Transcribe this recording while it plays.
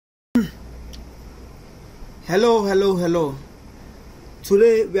Hello.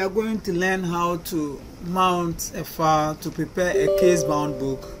 Today we are going to learn how to mount a file to prepare a case-bound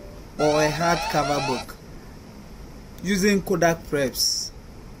book or a hardcover book using Kodak Preps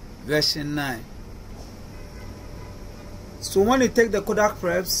version 9. So when you take the Kodak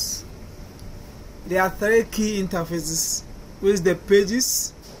Preps, there are 3 key interfaces, which is the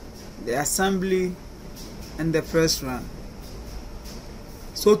pages, the assembly, and the press run.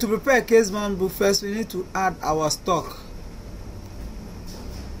 So to prepare a case-bound book, first we need to add our stock.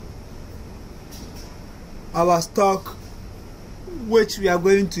 Which we are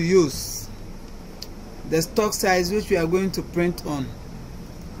going to use, the stock size which we are going to print on.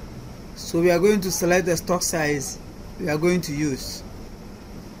 So we are going to select the stock size we are going to use.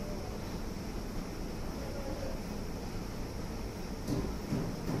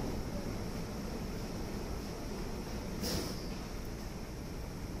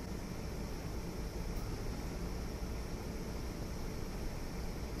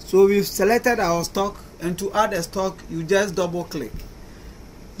 So we've selected our stock, and to add a stock you just double click.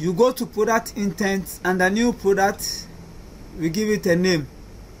 You go to product intent, and the new product, we give it a name.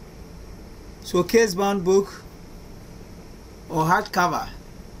 So case-bound book or hardcover,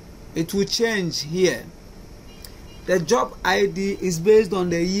 it will change here. The job ID is based on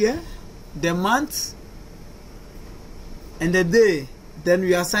the year, the month, and the day. Then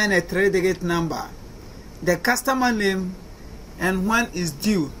we assign a 3-digit number, the customer name, and when is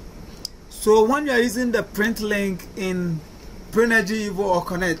due. So when you are using the print link in Printnergy, Evo, or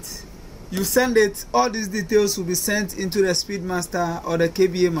Connect, you send it, all these details will be sent into the Speedmaster or the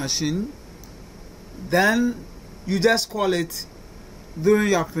KBA machine. Then you just call it during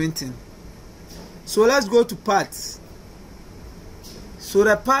your printing. So let's go to parts. So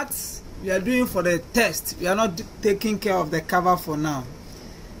the parts we are doing for the test, we are not taking care of the cover for now.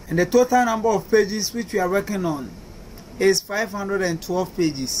 And the total number of pages which we are working on is 512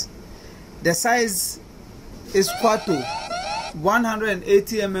 pages. The size is quarto,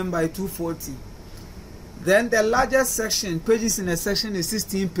 180 mm by 240. Then the largest section, pages in a section, is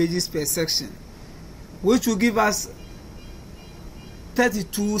 16 pages per section, which will give us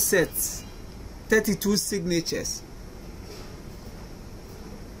 32 sets, 32 signatures.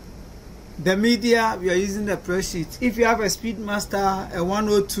 The media, we are using the press sheet. If you have a Speedmaster, a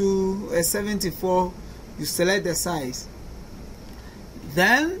 102, a 74, you select the size.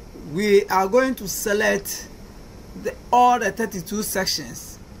 Then we are going to select all the 32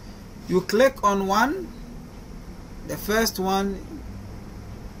 sections. You click on one, the first one,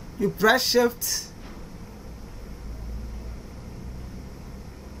 you press shift,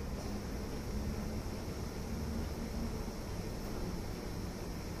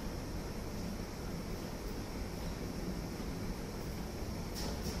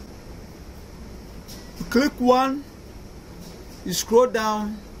 you click one, you scroll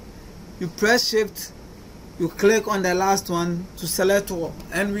down, you press shift, you click on the last one to select all,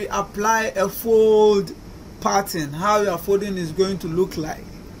 and we apply a fold pattern, how your folding is going to look like.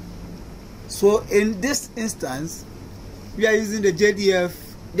 So in this instance, we are using the JDF.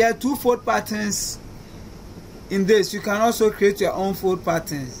 There are 2 fold patterns in this. You can also create your own fold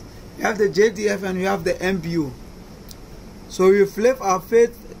patterns. You have the JDF and you have the MBO. So we flip our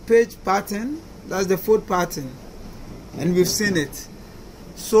page pattern, that's the fold pattern, and we've seen it.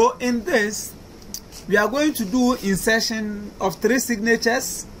 So in this, we are going to do insertion of 3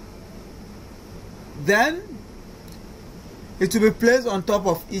 signatures. Then it will be placed on top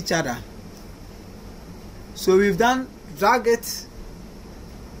of each other. So we've done drag it.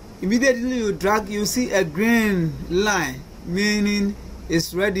 Immediately you drag, you see a green line, meaning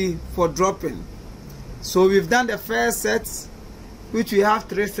it's ready for dropping. So we've done the first set, which we have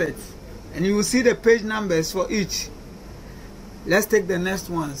 3 sets, and you will see the page numbers for each. Let's take the next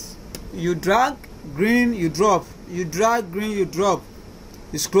ones. You drag green, you drop. You drag green, you drop.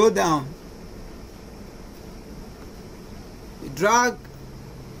 You scroll down. You drag,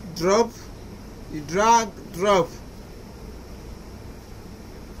 drop. You drag, drop.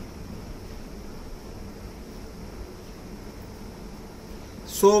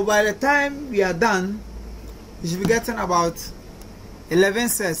 So by the time we are done, you should be getting about 11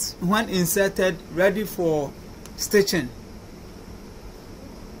 sets when inserted, ready for stitching.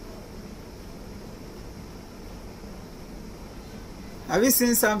 Have you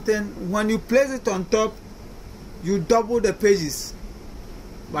seen something? When you place it on top, you double the pages,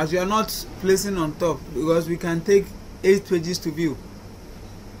 but we are not placing on top because we can take 8 pages to view.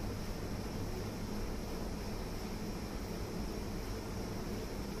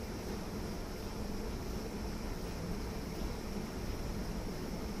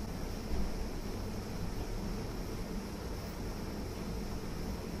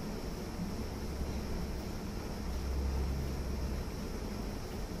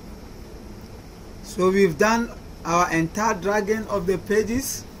 So we've done our entire dragging of the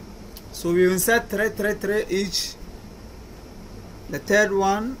pages. So we insert three each. The third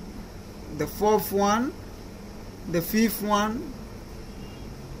one, the fourth one, the fifth one,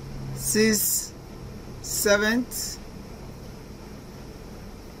 sixth, seventh,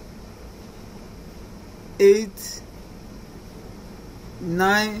 8,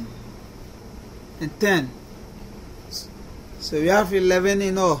 9, and 10. So we have 11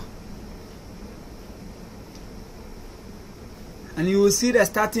 in all. And you will see the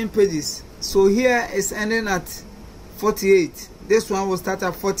starting pages. So here is ending at 48. This one will start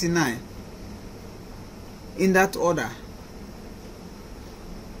at 49. In that order.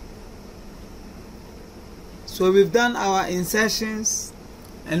 So we've done our insertions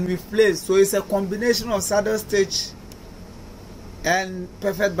and we've placed. So it's a combination of saddle stitch and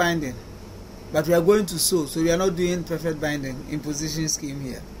perfect binding. But we are going to sew, so we are not doing perfect binding imposition scheme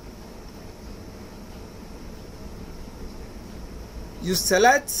here. You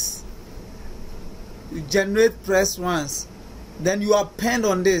select, you generate press runs, then you append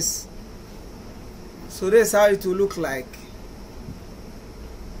on this. So this is how it will look like.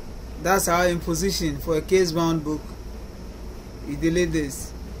 That's our imposition for a case bound book. You delete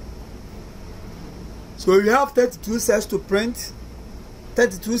this. So we have 32 sets to print,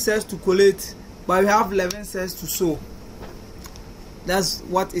 32 sets to collate, but we have 11 sets to sew. That's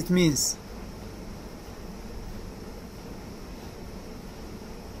what it means.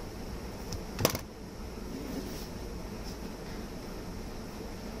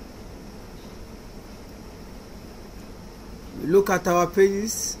 We look at our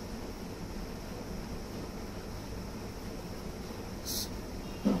pages.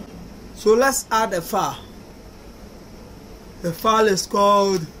 So let's add a file. The file is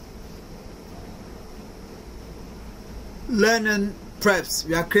called Learning Preps.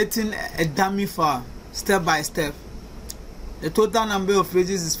 We are creating a dummy file step by step. The total number of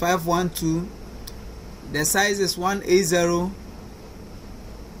pages is 512. The size is 180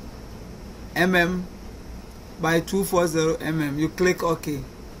 mm by 240 mm. You click OK.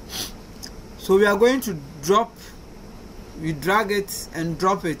 So we are going to drop, we drag it and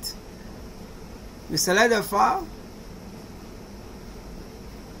drop it. We select the file.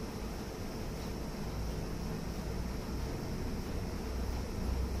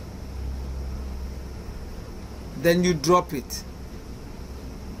 Then you drop it.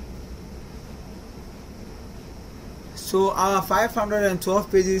 So our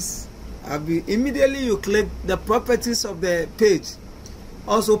 512 pages will be, immediately you click, the properties of the page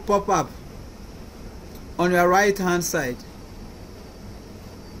also pop up on your right hand side.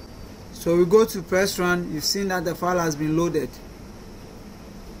 So we go to press run. You've seen that the file has been loaded.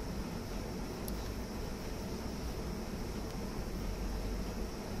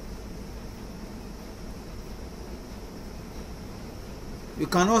 You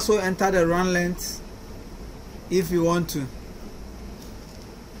can also enter the run length if you want to.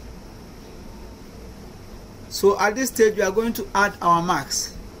 So at this stage we are going to add our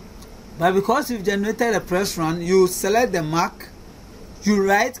marks. But because you've generated a press run, you select the mark, you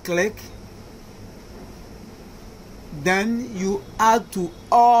right click, then you add to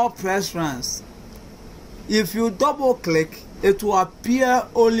all press runs. If you double click, it will appear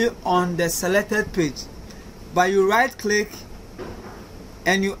only on the selected page. But you right click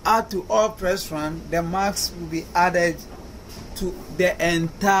and you add to all press run, the marks will be added to the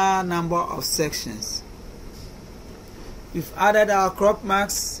entire number of sections. We've added our crop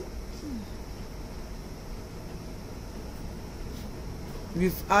marks.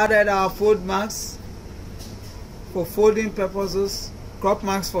 We've added our fold marks for folding purposes, crop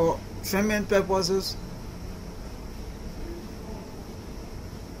marks for trimming purposes.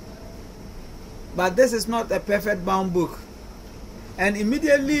 But this is not a perfect bound book. And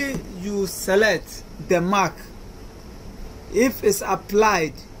immediately you select the mark. If it's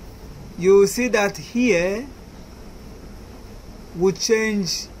applied, you will see that here will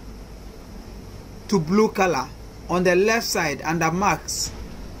change to blue color on the left side under marks.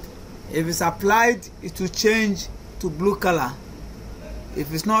 If it's applied, it will change to blue color.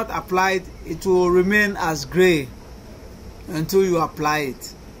 If it's not applied, it will remain as gray until you apply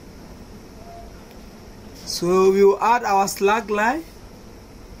it. So we will add our slack line.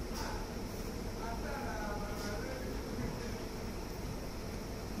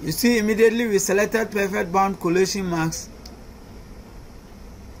 You see, immediately we selected perfect bound collation marks.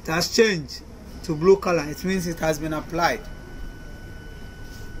 It has changed to blue color. It means it has been applied.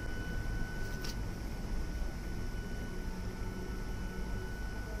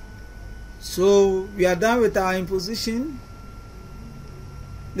 So we are done with our imposition.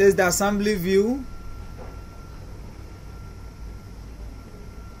 This is the assembly view.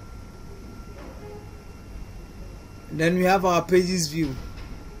 Then we have our pages view.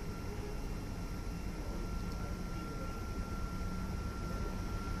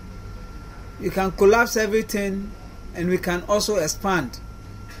 You can collapse everything, and we can also expand.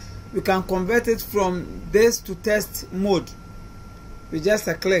 We can convert it from this to test mode with just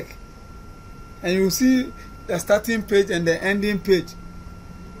a click, and you see the starting page and the ending page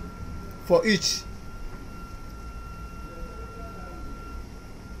for each.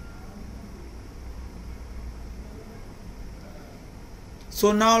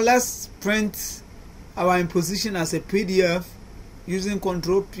 So now let's print our imposition as a PDF using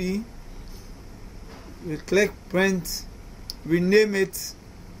Ctrl P. We click print, rename it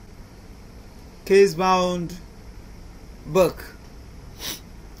case bound book,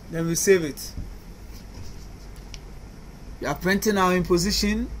 then we save it. We are printing our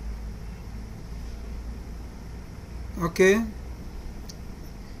imposition. Okay,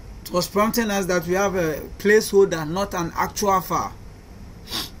 it was prompting us that we have a placeholder, not an actual file.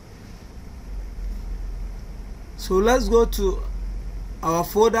 So let's go to our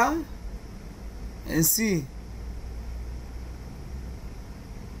folder and see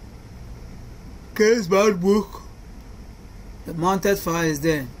case bound book. The mounted file is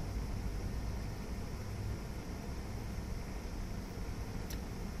there.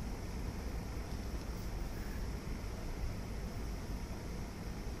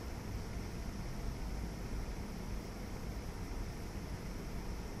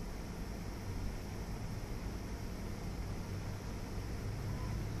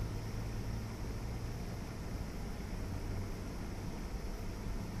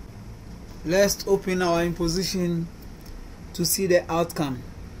 Let's open our imposition to see the outcome.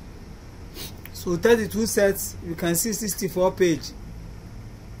 So 32 sets, you can see 64 page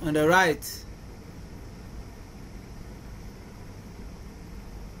on the right.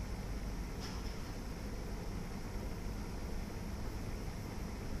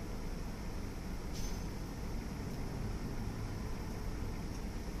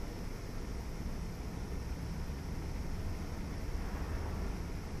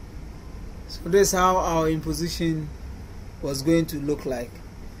 So this is how our imposition was going to look like.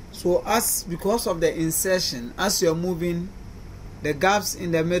 So because of the insertion, as you're moving, the gaps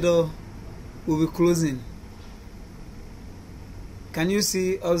in the middle will be closing. Can you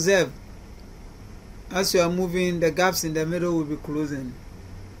see? Observe. As you are moving, the gaps in the middle will be closing,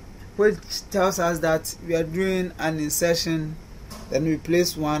 which tells us that we are doing an insertion, then we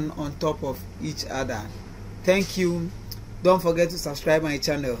place one on top of each other. Thank you. Don't forget to subscribe my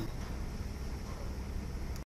channel.